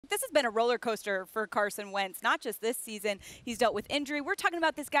This has been a roller coaster for Carson Wentz, not just this season. He's dealt with injury. We're talking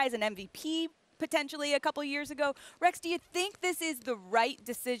about this guy as an MVP potentially a couple years ago. Rex, do you think this is the right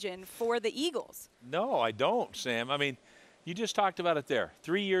decision for the Eagles? No, I don't, Sam. I mean, you just talked about it there.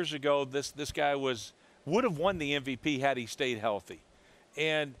 3 years ago, this guy would have won the MVP had he stayed healthy.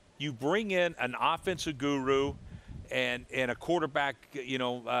 And you bring in an offensive guru and a quarterback,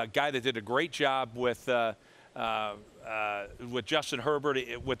 guy that did a great job with Justin Herbert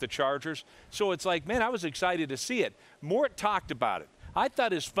with the Chargers. So it's like, man, I was excited to see it. Mort talked about it. I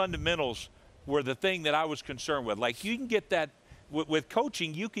thought his fundamentals were the thing that I was concerned with. Like, you can get that with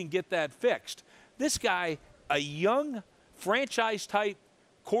coaching, you can get that fixed. This guy, a young franchise-type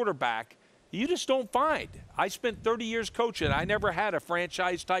quarterback, you just don't find. I spent 30 years coaching. I never had a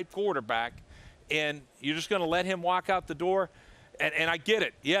franchise-type quarterback, and you're just going to let him walk out the door? And I get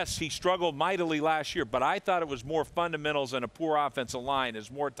it. Yes, he struggled mightily last year, but I thought it was more fundamentals and a poor offensive line, as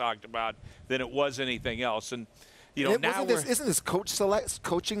Moore talked about, than it was anything else. And now isn't this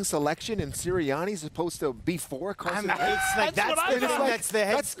coaching selection in Sirianni supposed to be for Carson Wentz? It's like that's the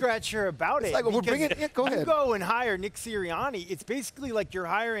head scratcher about it. Like, well, we're bringing it. Go ahead. You go and hire Nick Sirianni. It's basically like you're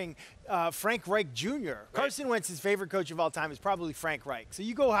hiring Frank Reich Jr. Right. Carson Wentz's favorite coach of all time is probably Frank Reich. So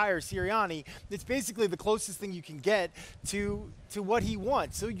you go hire Sirianni. It's basically the closest thing you can get to what he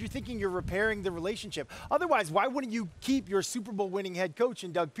wants. So you're thinking you're repairing the relationship. Otherwise, why wouldn't you keep your Super Bowl winning head coach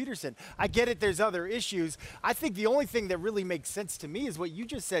in Doug Peterson? I get it. There's other issues. I think the only thing that really makes sense to me is what you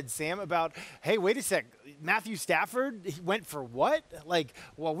just said, Sam, about, hey, wait a sec. Matthew Stafford, he went for what? Like,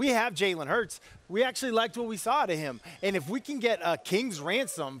 well, we have Jalen Hurts. We actually liked what we saw out of him. And if we can get a king's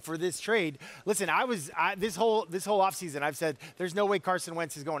ransom for this trade, listen, this whole offseason, I've said there's no way Carson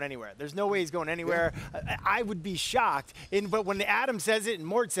Wentz is going anywhere. There's no way he's going anywhere. Yeah. I would be shocked. But when Adam says it and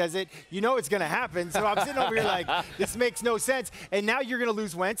Mort says it, you know it's going to happen. So I'm sitting over here like, this makes no sense. And now you're going to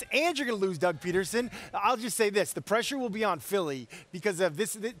lose Wentz and you're going to lose Doug Peterson. I'll just say this. The pressure will be on Philly because of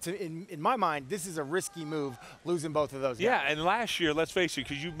this. In my mind, this is a risky move, losing both of those guys. Yeah, and last year, let's face it,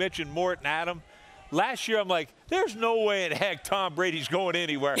 because you mentioned Mort and Adam, last year, I'm like, there's no way in heck Tom Brady's going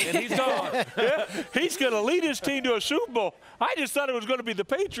anywhere. And he's gone. Yeah, he's going to lead his team to a Super Bowl. I just thought it was going to be the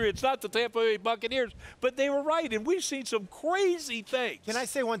Patriots, not the Tampa Bay Buccaneers. But they were right, and we've seen some crazy things. Can I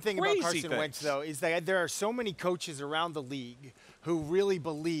say one thing about Carson Wentz, though, is that there are so many coaches around the league who really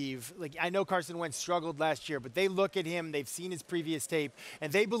believe, like, I know Carson Wentz struggled last year, but they look at him, they've seen his previous tape,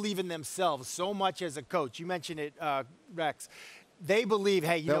 and they believe in themselves so much as a coach. You mentioned it, Rex. They believe,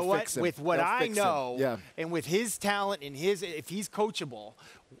 hey, you know what? With what I know and with his talent and if he's coachable,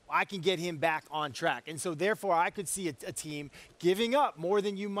 I can get him back on track. And so, therefore, I could see a team giving up more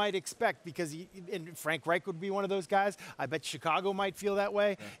than you might expect because and Frank Reich would be one of those guys. I bet Chicago might feel that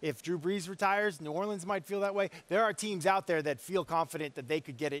way. Yeah. If Drew Brees retires, New Orleans might feel that way. There are teams out there that feel confident that they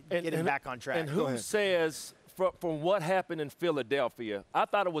could get him back on track. And who says – from what happened in Philadelphia, I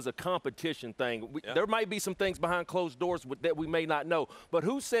thought it was a competition thing. There might be some things behind closed doors that we may not know. But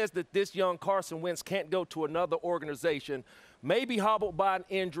who says that this young Carson Wentz can't go to another organization, maybe hobbled by an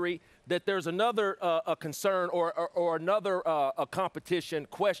injury, that there's another a concern or another a competition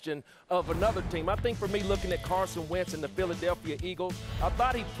question of another team? I think for me, looking at Carson Wentz and the Philadelphia Eagles, I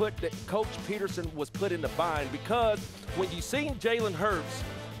thought that Coach Peterson was put in the bind because when you seen Jalen Hurts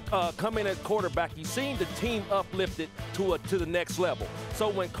come in at quarterback, you seen the team uplifted to the next level. So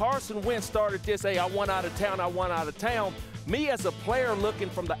when Carson Wentz started this, hey, I want out of town, me as a player looking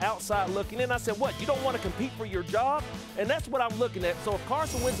from the outside looking in, I said, what, you don't want to compete for your job? And that's what I'm looking at. So if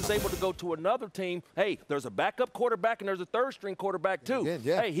Carson Wentz is able to go to another team, hey, there's a backup quarterback and there's a third-string quarterback too.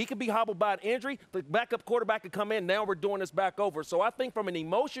 Hey, he could be hobbled by an injury. The backup quarterback could come in. Now we're doing this back over. So I think from an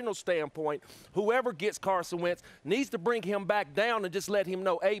emotional standpoint, whoever gets Carson Wentz needs to bring him back down and just let him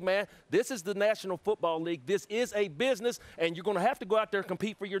know, hey, man, this is the National Football League. This is a business, and you're going to have to go out there and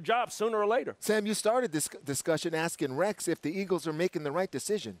compete for your job sooner or later. Sam, you started this discussion asking Rex if the Eagles are making the right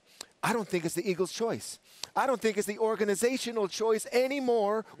decision. I don't think it's the Eagles' choice. I don't think it's the organizational choice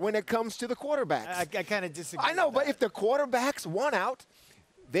anymore when it comes to the quarterbacks. I kind of disagree. I know, but if the quarterbacks want out,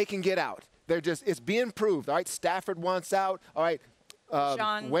 they can get out. It's being proved. All right, Stafford wants out. All right,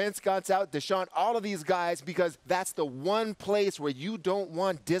 Wentz got out, Deshaun, all of these guys, because that's the one place where you don't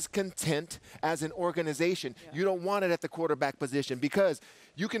want discontent as an organization. Yeah. You don't want it at the quarterback position because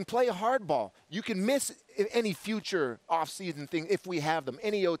you can play hardball. You can miss any future offseason thing if we have them,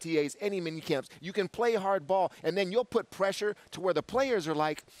 any OTAs, any mini camps. You can play hardball, and then you'll put pressure to where the players are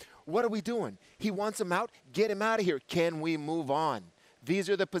like, what are we doing? He wants him out. Get him out of here. Can we move on?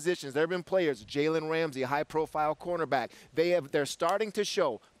 These are the positions. There have been players, Jalen Ramsey, high-profile cornerback. They're starting to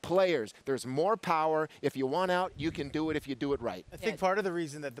show players. There's more power. If you want out, you can do it if you do it right. I think part of the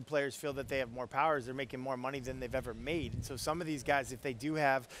reason that the players feel that they have more power is they're making more money than they've ever made. And so some of these guys, if they do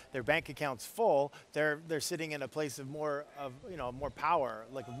have their bank accounts full, they're sitting in a place of more power,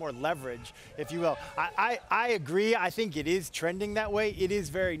 like more leverage, if you will. I agree. I think it is trending that way. It is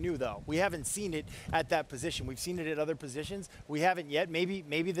very new, though. We haven't seen it at that position. We've seen it at other positions. We haven't yet.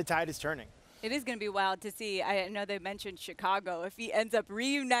 Maybe the tide is turning. It is going to be wild to see. I know they mentioned Chicago. If he ends up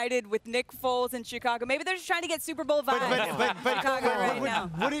reunited with Nick Foles in Chicago, maybe they're just trying to get Super Bowl vibes.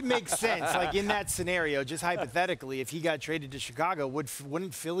 But would it make sense, like in that scenario, just hypothetically, if he got traded to Chicago,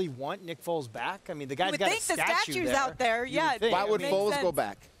 wouldn't Philly want Nick Foles back? I mean, the guy's got a statue there. the statue's out there. Yeah. Why would Foles go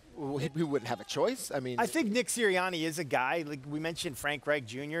back? He wouldn't have a choice. I mean, I think Nick Sirianni is a guy, like we mentioned Frank Reich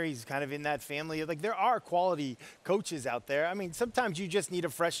Jr., he's kind of in that family. Like, there are quality coaches out there. I mean, sometimes you just need a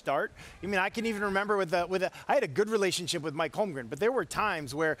fresh start. I mean, I can even remember I had a good relationship with Mike Holmgren, but there were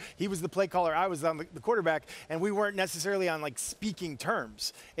times where he was the play caller, I was on the quarterback, and we weren't necessarily on, like, speaking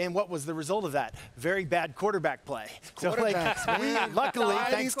terms. And what was the result of that? Very bad quarterback play. So, like, luckily,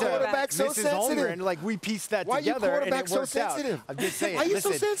 thanks to Mrs. Holmgren, like, we pieced that together, and it worked out. I'm just saying. Why are you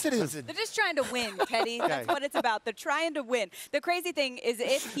so sensitive? They're just trying to win, Teddy. That's what it's about. They're trying to win. The crazy thing is,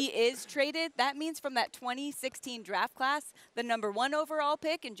 if he is traded, that means from that 2016 draft class, the #1 overall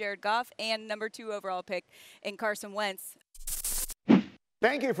pick in Jared Goff and #2 overall pick in Carson Wentz.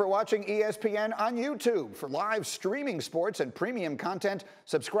 Thank you for watching ESPN on YouTube. For live streaming sports and premium content,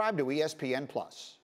 subscribe to ESPN+.